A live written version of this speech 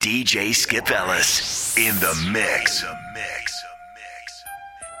DJ Skip Ellis in the mix.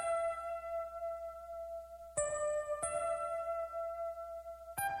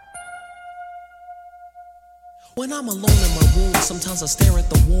 When I'm alone in my room, sometimes I stare at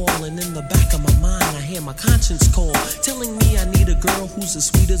the wall, and in the back of my mind I hear my conscience call, telling me I need a girl who's as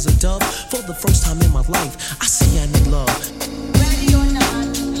sweet as a dove. For the first time in my life, I see I need love. Ready or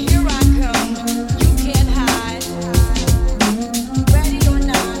not, here I come. You can't hide. Ready or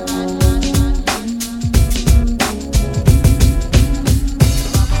not.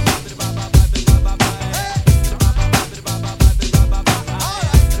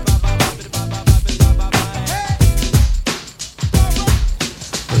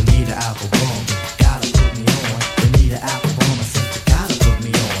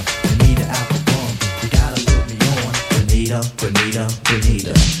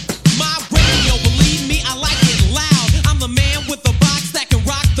 Bonita. My radio, believe me, I like it loud. I'm the man with the box that can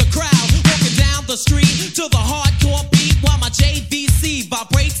rock the crowd. Walking down the street to the hardcore beat while my JVC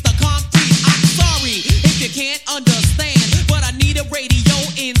vibrates the concrete. I'm sorry if you can't understand, but I need a radio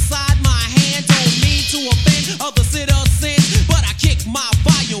inside my hand. Don't mean to offend other citizens, but I kick my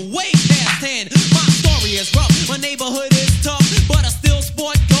volume way past 10. My story is rough, my neighborhood is tough, but I still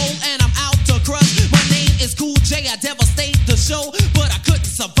sport gold and I'm out to crush. My name is Cool J, I devastate the show, but I couldn't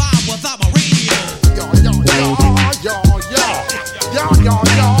survive without my radio.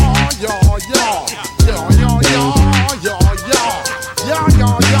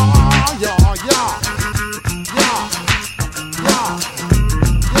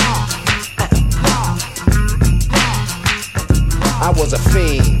 I was a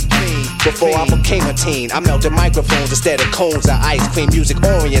fiend before I became a teen. I melted microphones instead of cones of ice cream. Music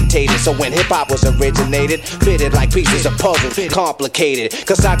orientated, so when hip-hop was originated, fitted like pieces of puzzle, complicated.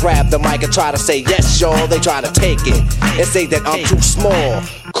 Cause I grab the mic and try to say yes, y'all. They try to take it and say that I'm too small.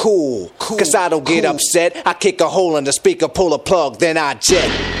 Cool, cause I don't get upset. I kick a hole in the speaker, pull a plug, then I jet.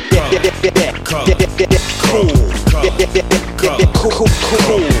 Cool.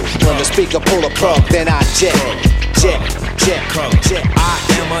 When the speaker pull a plug, then I jet. I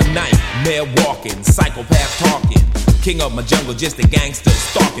am a nightmare walking, psychopath talking, king of my jungle, just a gangster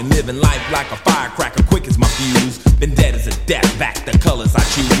stalking, living life like a firecracker, quick as my fuse. Been dead as a death, back the colors I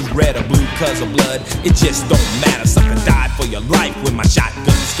choose, red or blue cause of blood, it just don't matter. Sucker died for your life when my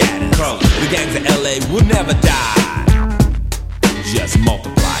shotgun scatters. The gangs of LA will never die, just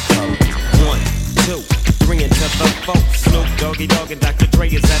multiply colors. 1, 2, 3 into the 4. Snoop Doggy Dogg and Dr. Dre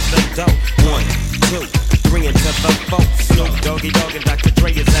is at the door. 1, 2, 3 into the 4. Snoop Doggy Dogg and Dr.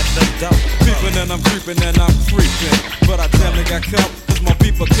 Dre is at the door. Creeping and I'm creeping and I'm creeping, but I damn near got caught cause my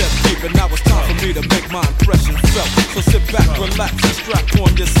people kept keeping. Now it's time for me to make my impression felt. So sit back, relax, and strap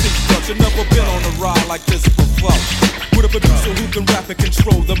on your seatbelt. You've never been on a ride like this before, with a producer who can rap and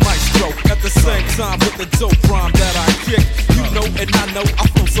control the maestro. At the same time with the dope rhyme that I kick, you know and I know I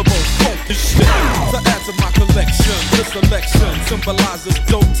feel some old funky shit. To add to my collection, this selection symbolizes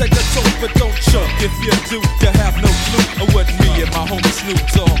don't take a toke but don't choke. If you do, you have no clue of what me and my homie Snoop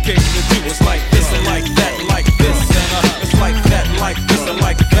Dogg came to do. It's like this and like that, like this and it's like that, like this and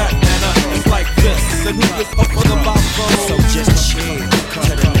like that, and it's like this. And who is up for the Bible? So just chill,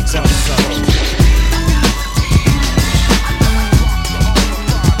 to the next episode.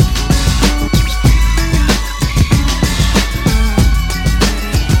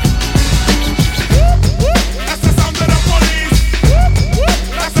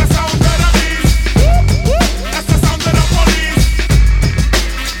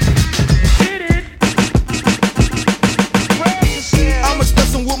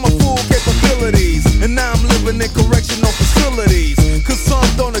 In correctional facilities, cause some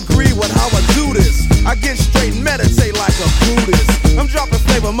don't agree with how I do this. I get straight and meditate like a Buddhist. I'm dropping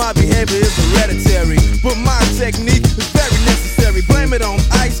flavor, my behavior is hereditary, but my technique is very necessary. Blame it on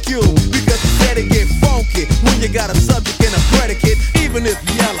Ice Cube, because he said it get funky when you got a subject and a predicate. Even if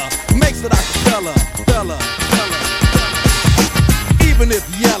Yella makes it a cappella, even if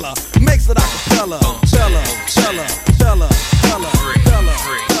Yella makes it a cappella,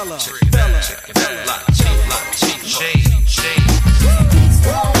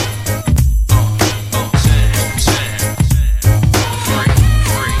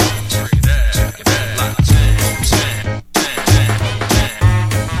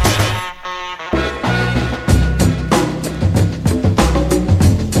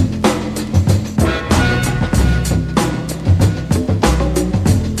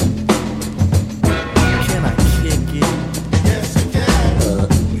 Can I kick it?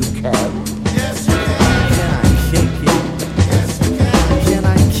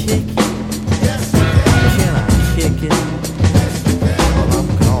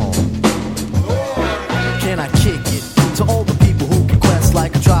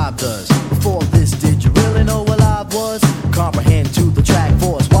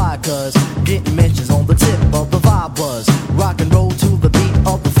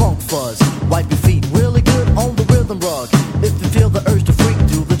 buzz. Wipe your feet really good on the rhythm rug. If you feel the urge to freak,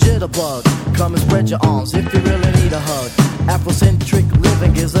 do the jitterbug. Come and spread your arms if you really need a hug. Afrocentric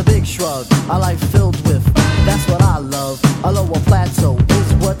living is a big shrug. A life filled with, that's what I love. A lower plateau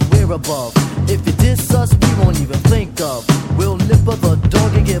is what we're above. If you diss us, we won't even think of. We'll nip of the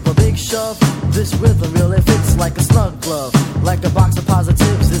dog and give a big shove. This rhythm really fits like a snug glove. Like a box of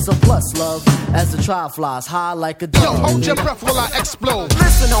positives, it's a plus love. As the trial flies high like a dove. Yo, hold your breath while I explode.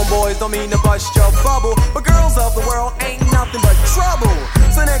 Listen, homeboys, don't mean to bust your bubble, but girls of the world ain't nothing but trouble.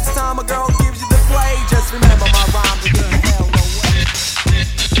 So next time a girl gives you the play, just remember my rhymes are good. Hell no way.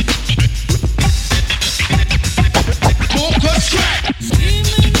 Boom, cut, scratch.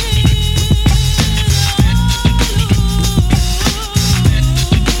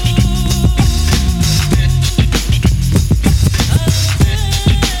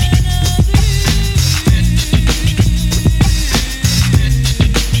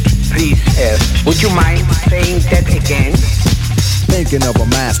 Would you mind saying that again? Thinking of a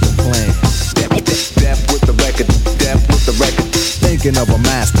master plan. Death with the record. Death with the record. Thinking of a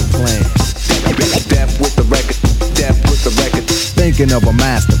master plan. Death with the record. Death with the record. Thinking of a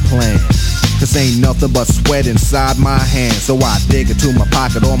master plan. This ain't nothing but sweat inside my hands. So I dig into my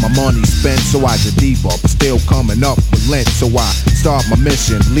pocket, all my money spent. So I get deeper, but still coming up with lint. So I start my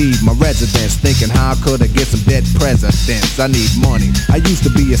mission, leave my residence, thinking how could I get some dead presidents? I need money. I used to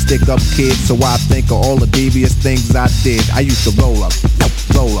be a stick-up kid, so I think of all the devious things I did. I used to roll up,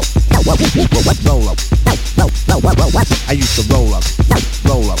 roll up, roll up, roll up. I used to roll up,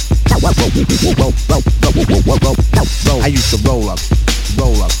 roll up, roll up. I used to roll up,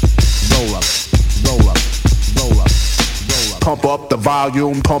 roll up, roll up, roll up, roll up, roll up. Pump up the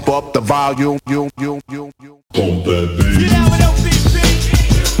volume, pump up the volume, Pump that bass. Get out with OPP.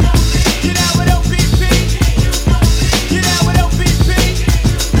 Get out with OPP. Get out with OPP.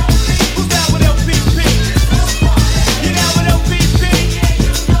 Who's down with OPP? Get out with OPP.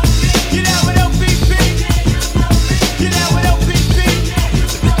 Get out with OPP. Get out with OPP.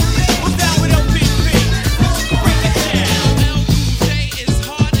 Who's down with OPP? Break it down. LJ is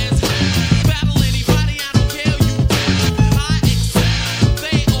hard as hell. Battle anybody, I don't care. You I excel.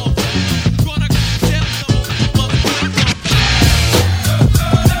 They all gonna tell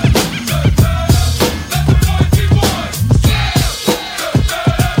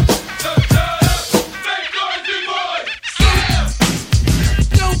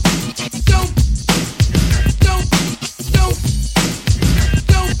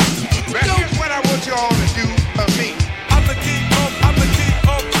Here's what I want you all to do for me. I'm the king of, I'm the king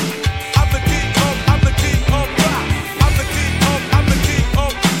of, I'm the king of, I'm the king of rock. I'm the king of, I'm the king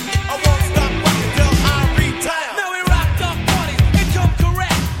of. I won't stop rocking till I retire. Now we rock the parties and come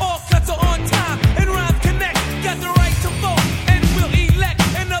correct. All cuts are on time and rhymes connect. Got the right to vote and we'll elect.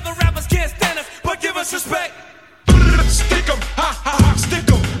 And other rappers can't stand us, but give us respect. Stick 'em, ha ha ha, stick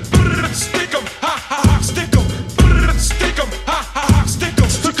 'em. Stick 'em, ha ha ha, stick 'em. Stick 'em, ha ha ha, stick 'em.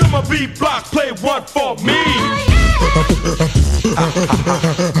 So come on, B block, play one for me.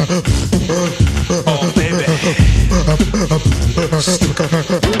 Oh, baby.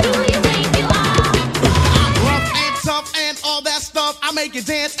 Rough and tough and all that stuff. I make you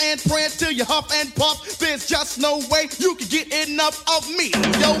dance and prance till you huff and puff. There's just no way you can get enough of me.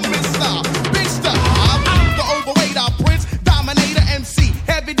 Yo, Mr. Big Stuff. I'm the overweight prince, dominator, MC,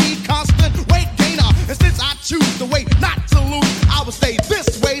 heavy D, constant weight gainer. And since I choose the way not to lose, I will stay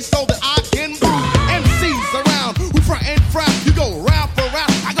this way so that I can move. MCs around who front and frown. You go round for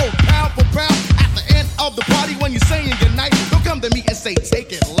round, I go pound for pound. At the end of the party, when you're saying goodnight, don't come to me and say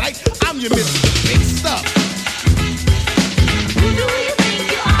take it light. I'm your Mr. Big Stuff. Who do you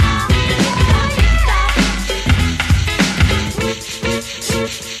think you are?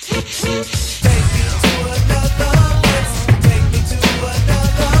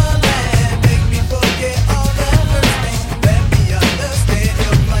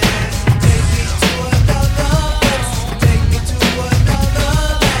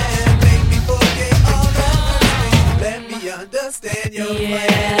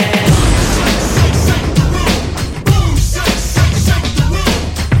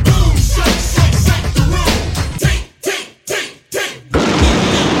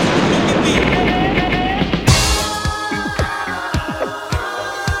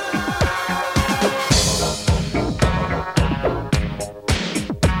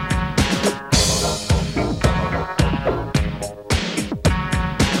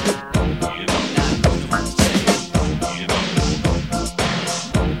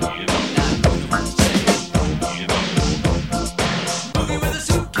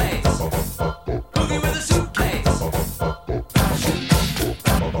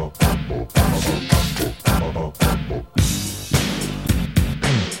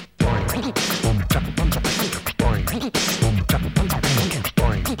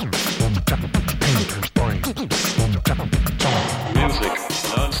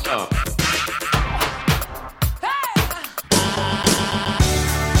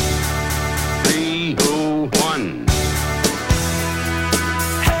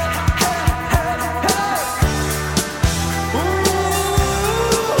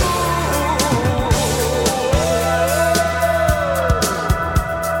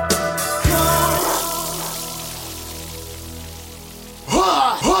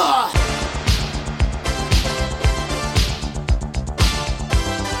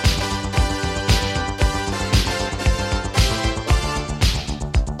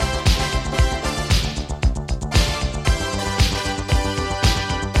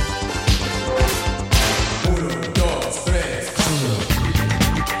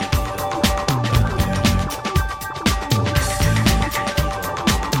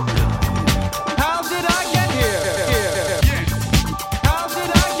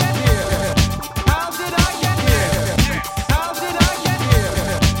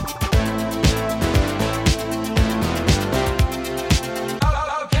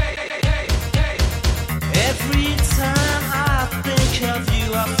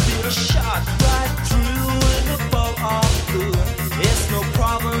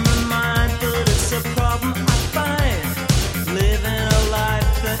 problem of mine, but it's a problem I find. Living a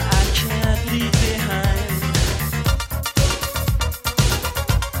life that I can't leave behind.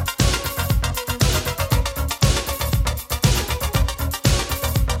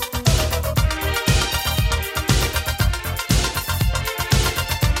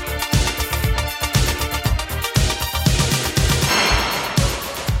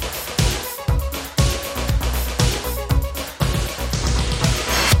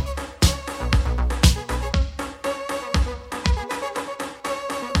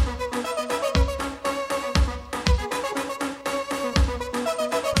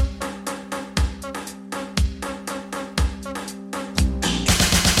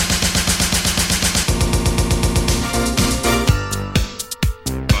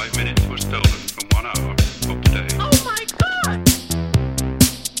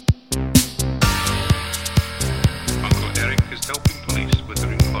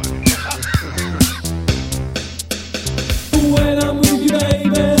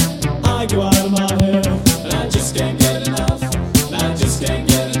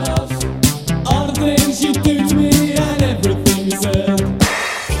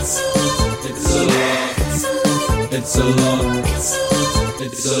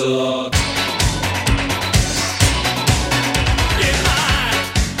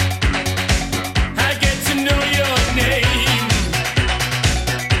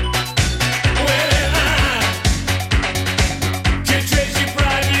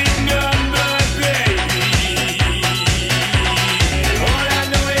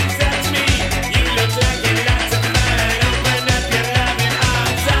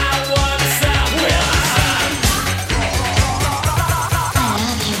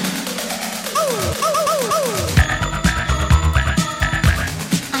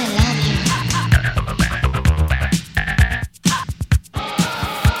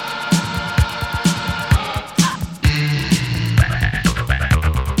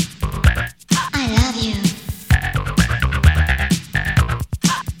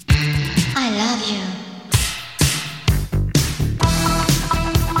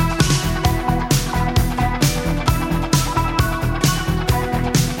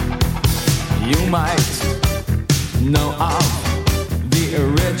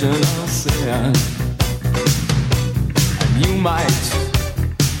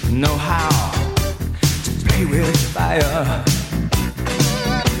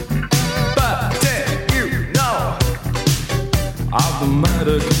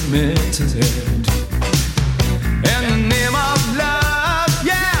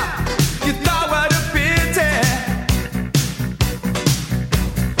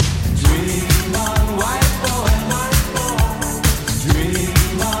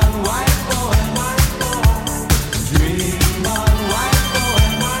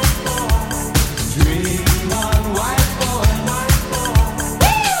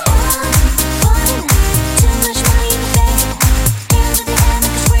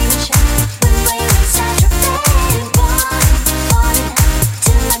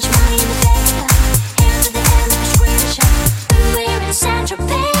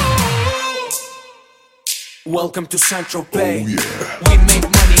 Welcome to Central Bay. Oh, yeah. We make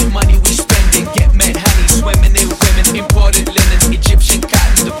money we spend it. Get mad honey, swimming in women, imported linen, Egyptian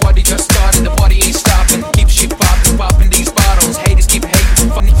cotton. The party just started, the party ain't stopping. Keep shit popping these bottles. Haters keep hating,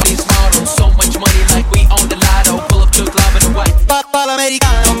 funny these models. So much money like we own the lotto. Pull up to a club in a white Papa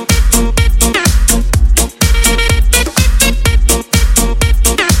Americano.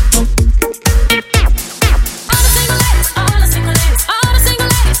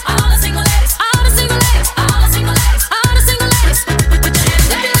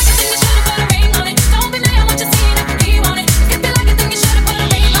 If you like a thing, you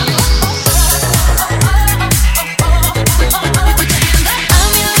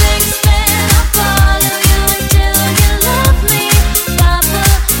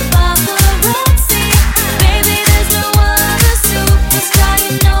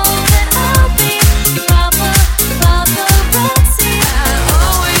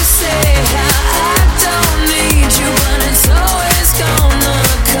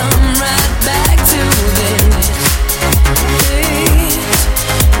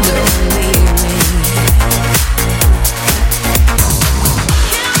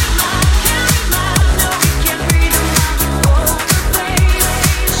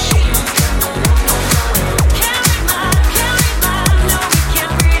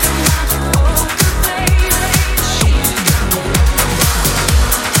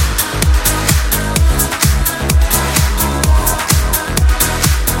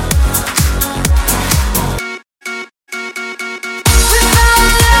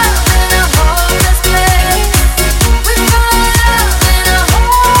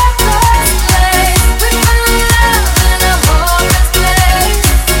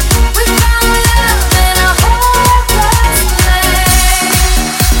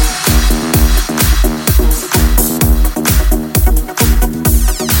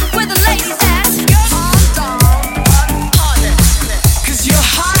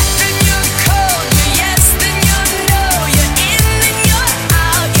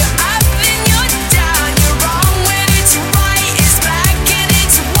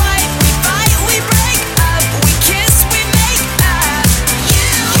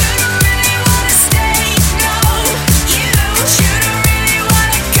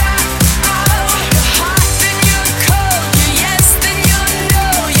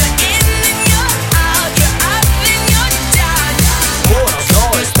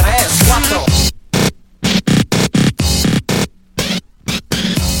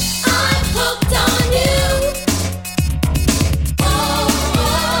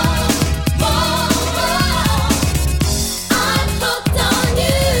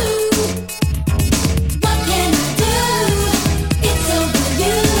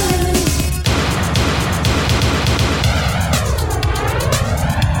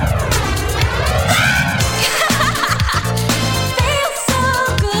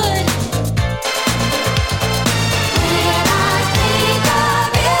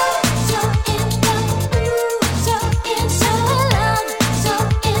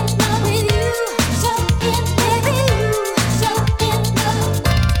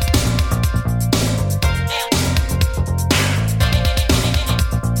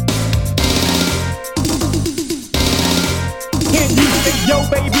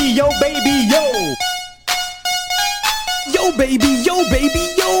yo baby, yo baby,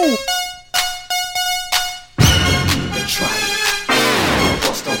 yo.